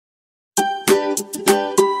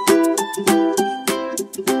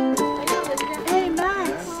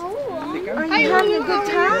good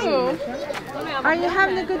time? Are you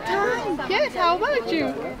having a good time? Yes, how about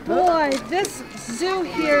you? Boy, this zoo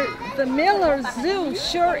here, the Miller Zoo,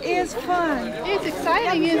 sure is fun. It's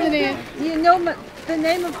exciting, isn't it? You know the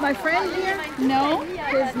name of my friend here? No?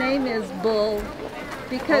 His name is Bull,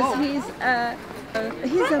 because he's a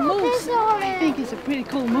moose. I think it's a pretty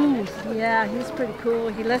cool moose. Yeah, he's pretty cool.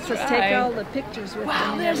 He lets us take all the pictures with him.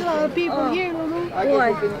 Wow, there's a lot of people here, Lulu.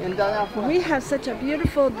 Boy, we have such a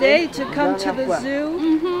beautiful day to come to the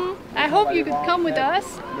zoo. I hope you could come with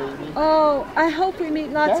us. Oh, I hope we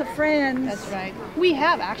meet lots of friends. That's right. We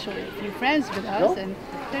have actually a few friends with us, and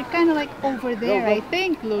they're kind of like over there, I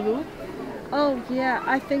think, Lulu. Oh, yeah,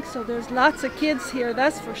 I think so. There's lots of kids here,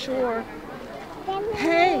 that's for sure.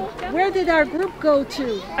 Hey, where did our group go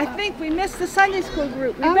to? I think we missed the Sunday school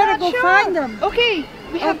group. We better go find them. Okay,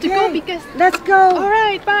 we have to go because... Let's go. All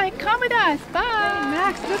right, bye. Come with us. Bye. Hey,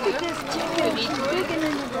 Max, look at this chicken. She's digging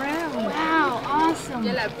in the ground. Wow, awesome.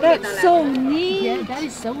 That's so neat. Yeah, that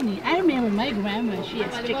is so neat. I remember my grandma, she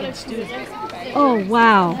has chickens too. Oh,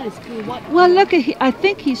 wow. That is cool. Well, look, I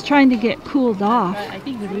think he's trying to get cooled off. I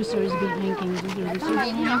think the rooster is blinking.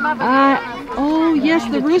 Oh, yes,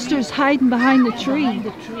 the rooster's hiding behind the tree. Behind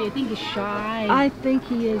the tree. I think he's shy. I think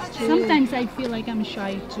he is too. Sometimes I feel like I'm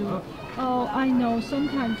shy too. Oh, I know.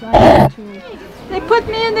 Sometimes I am too. They put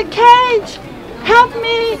me in the cage. Help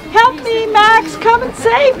me, Max. Come and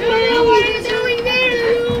save me. What are you doing there,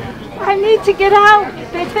 Lulu? I need to get out.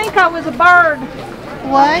 They think I was a bird.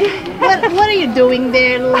 What? What are you doing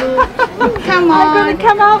there, Lulu? Come on. I'm going to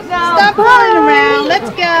come out now. Stop running around. Let's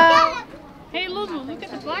go. Hey, Lulu, look at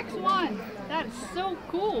the black swan. That is so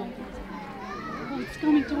cool. Oh, it's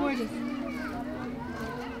coming towards us.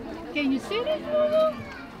 Can you see it, Lulu?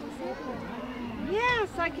 Yes,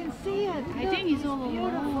 I can see it. I think he's all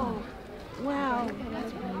beautiful. Wow.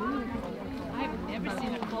 That's beautiful. I've never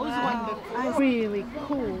seen a close one before. Really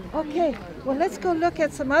cool. Okay, well, let's go look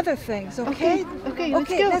at some other things, okay? Okay,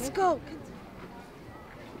 let's go.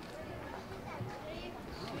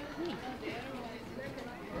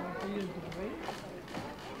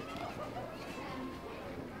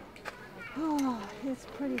 Oh, it's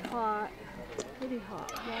pretty hot. Pretty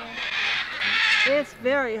hot, yeah. It's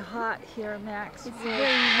very hot here, Max. It's a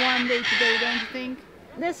very warm day today, don't you think?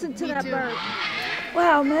 Listen to that bird.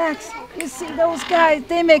 Wow, Max, you see those guys?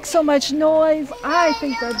 They make so much noise. I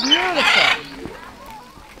think they're beautiful.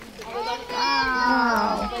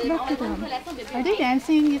 Wow, look at them. Are they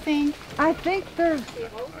dancing, you think? I think they're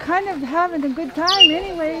kind of having a good time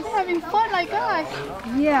anyways. They're having fun like us.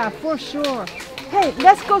 Yeah, for sure. Hey,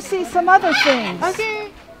 let's go see some other things.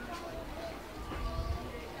 Okay.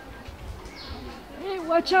 Hey,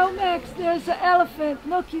 watch out, Max. There's an elephant.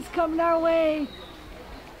 Look, he's coming our way.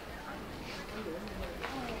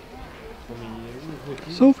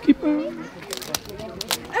 Saufkeeper.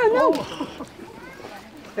 Oh non.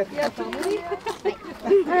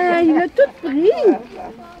 Ah, il a tout pris.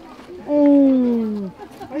 Oh.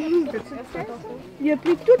 Il a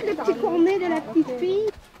pris tous les petits cornets de la petite fille.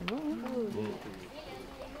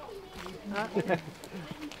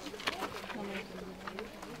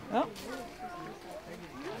 Oh.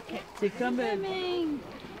 C'est comme swimming.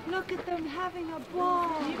 Look at them having a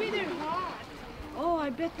ball. Maybe they're hot. Oh, I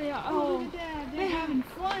bet they are. Oh, Look at that. They're having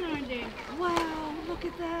fun, aren't they? Wow, look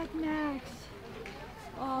at that, Max.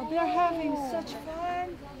 Oh, they're having such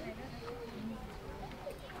fun.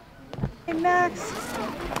 Hey, Max,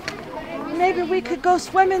 maybe we could go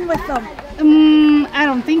swimming with them. I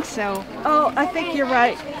don't think so. Oh, I think you're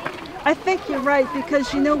right. I think you're right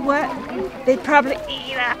because you know what? They'd probably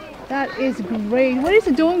eat it. That is great. What is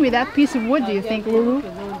it doing with that piece of wood, do you think, Lulu?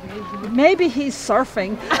 Maybe he's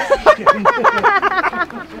surfing. He's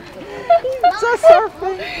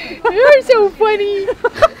surfing. You're so funny.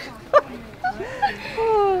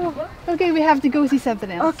 Oh. Okay, we have to go see something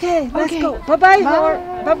else. Okay, let's go. Bye-bye, Hor.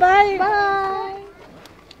 Bye-bye. Bye.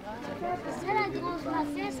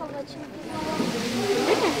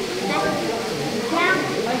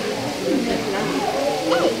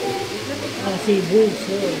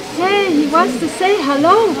 Hey, he wants to say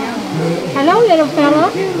hello. Hello, little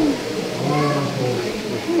fella.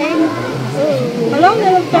 Hello,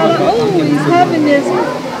 little fella. Oh, he's having his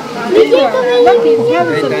dinner. Look, he's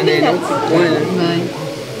having some peanuts.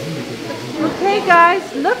 Okay, guys,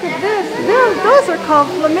 look at this. Those are called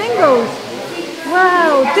flamingos.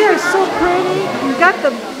 Wow, they're so pretty. You got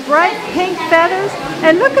the bright pink feathers.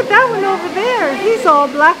 And look at that one over there. He's all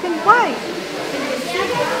black and white.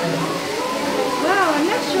 Wow, I'm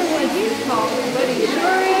not sure what he's called, but he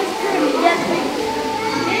sure is pretty.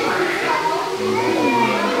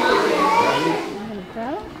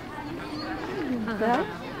 Belle? Belle?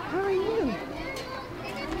 How are you?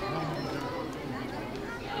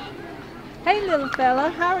 little fella.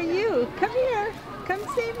 How are you? Come here. Come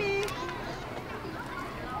see me.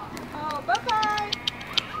 Oh, bye-bye.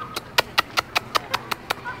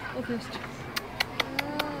 Oh, there's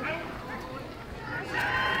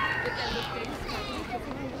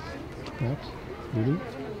Max, Lulu.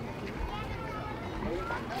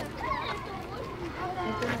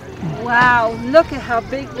 Wow, look at how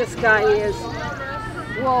big this guy is.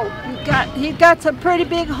 Whoa, he got some pretty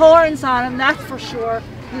big horns on him, that's for sure.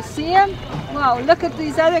 You see him? Wow, look at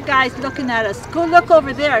these other guys looking at us. Go look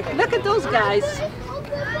over there. Look at those guys.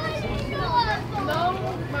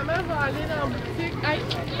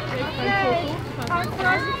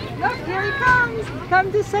 Look, here he comes.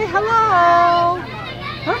 Come to say hello.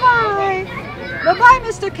 Bye-bye. Bye-bye,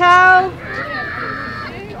 Mr. Cow.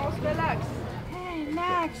 Hey,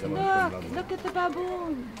 Max, look at the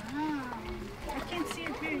baboon. I can't see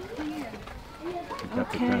it very clear.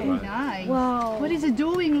 Okay. Nice. Wow. What is it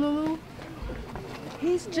doing, Lulu?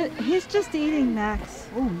 He's just eating, Max.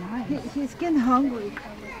 Oh, nice. He's getting hungry.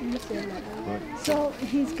 So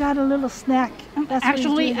he's got a little snack. That's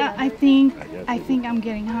Actually, I think I'm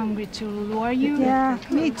getting hungry too, Lulu. Are you? Yeah,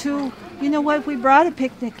 me too. You know what? We brought a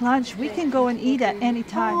picnic lunch. We can go and eat at any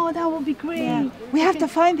time. Oh, that would be great. Yeah. We have to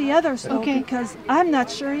find the others though, Okay. because I'm not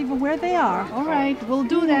sure even where they are. All right, we'll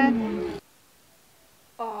do that.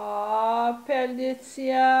 Aw,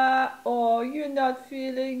 Felicia. Oh, you're not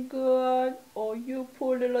feeling good. Oh, you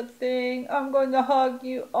poor little thing. I'm going to hug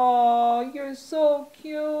you. Oh, you're so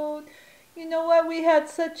cute. You know what? We had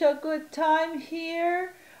such a good time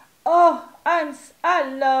here. Oh, I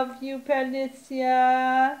love you,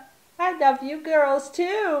 Felicia. I love you girls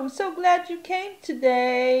too. I'm so glad you came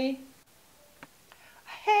today.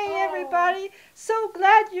 Hey everybody, so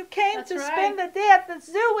glad you came to spend the day at the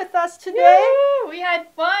zoo with us today. Woo! We had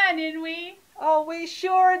fun, didn't we? Oh, we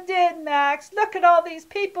sure did, Max. Look at all these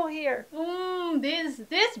people here.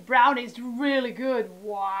 This brownie is really good.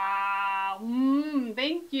 Wow.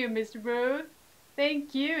 Thank you, Mr. Ruth.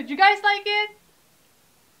 Thank you. Did you guys like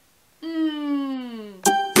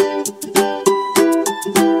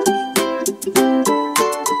it?